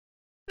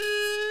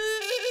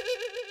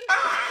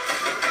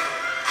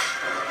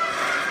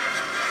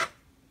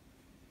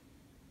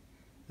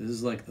This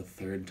is like the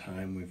third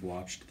time we've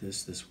watched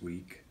this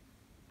week.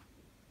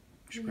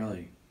 We should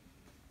probably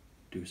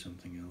do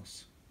something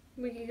else.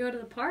 We could go to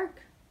the park.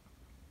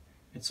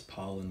 It's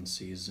pollen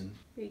season.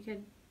 We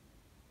could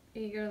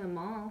go to the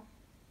mall.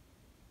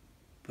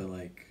 But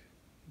like,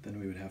 then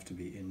we would have to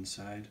be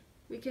inside.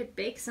 We could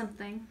bake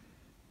something.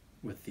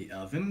 With the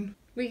oven?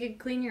 We could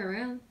clean your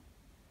room.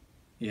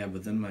 Yeah,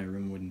 but then my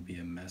room wouldn't be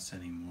a mess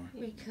anymore.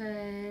 We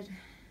could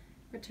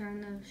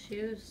return those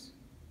shoes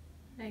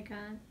I got.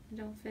 They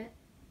don't fit.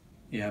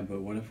 Yeah,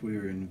 but what if we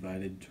were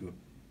invited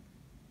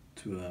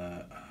to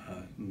a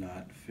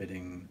not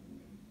fitting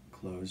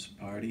clothes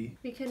party?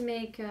 We could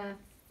make a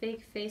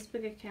fake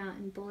Facebook account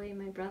and bully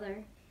my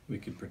brother. We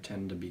could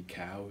pretend to be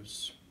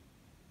cows.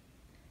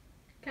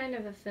 Kind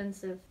of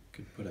offensive.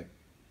 Could put a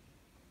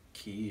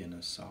key in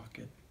a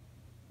socket.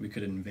 We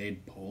could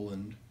invade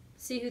Poland.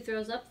 See who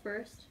throws up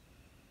first.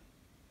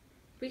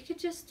 We could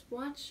just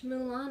watch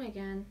Mulan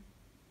again.